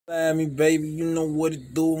At me, baby, you know what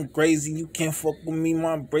it do. I'm crazy. You can't fuck with me,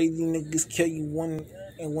 my Brady niggas kill you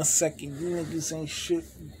in 1 second. You niggas ain't shit.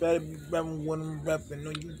 You better be rapping what I'm rapping. No,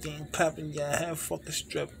 you ain't clapping. Yeah, I have fucking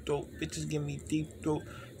strep throat. Bitches give me deep throat.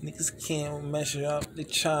 Niggas can't measure up. They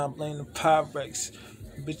try and blame the Pyrex.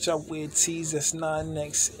 Bitch, I wear tees that's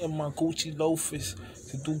 9X in my Gucci loafers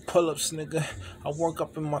to do pull-ups, nigga. I work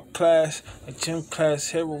up in my class, a gym class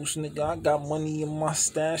heroes, nigga. I got money in my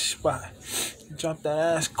stash spot. Drop that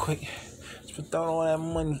ass quick. Spent out all that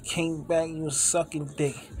money, came back, you was sucking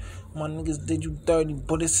dick. My niggas did you dirty,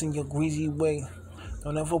 bullets in your greasy way.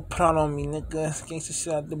 Don't ever plot on me, nigga. Gangsta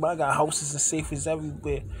shit I do, but I got houses and safes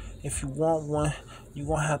everywhere. If you want one, you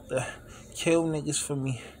gonna have to kill niggas for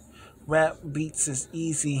me. Rap beats is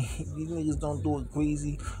easy. These niggas don't do it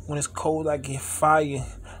greasy. When it's cold, I get fire.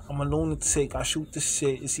 I'm a lunatic. I shoot the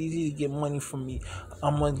shit. It's easy to get money from me.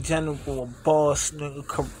 I'm a general, a boss, nigga,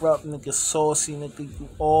 corrupt, nigga, saucy, nigga. You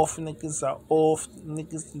off, niggas are off,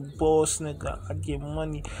 niggas, you boss, nigga. I get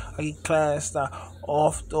money. I get classed. I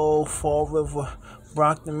off though, Fall River,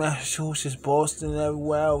 Brockton, Massachusetts, Boston,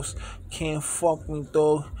 everywhere else. Can't fuck me,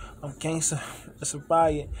 dog. I'm gangster. It's a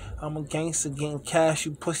riot. I'm a gangster getting cash.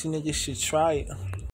 You pussy niggas should try it.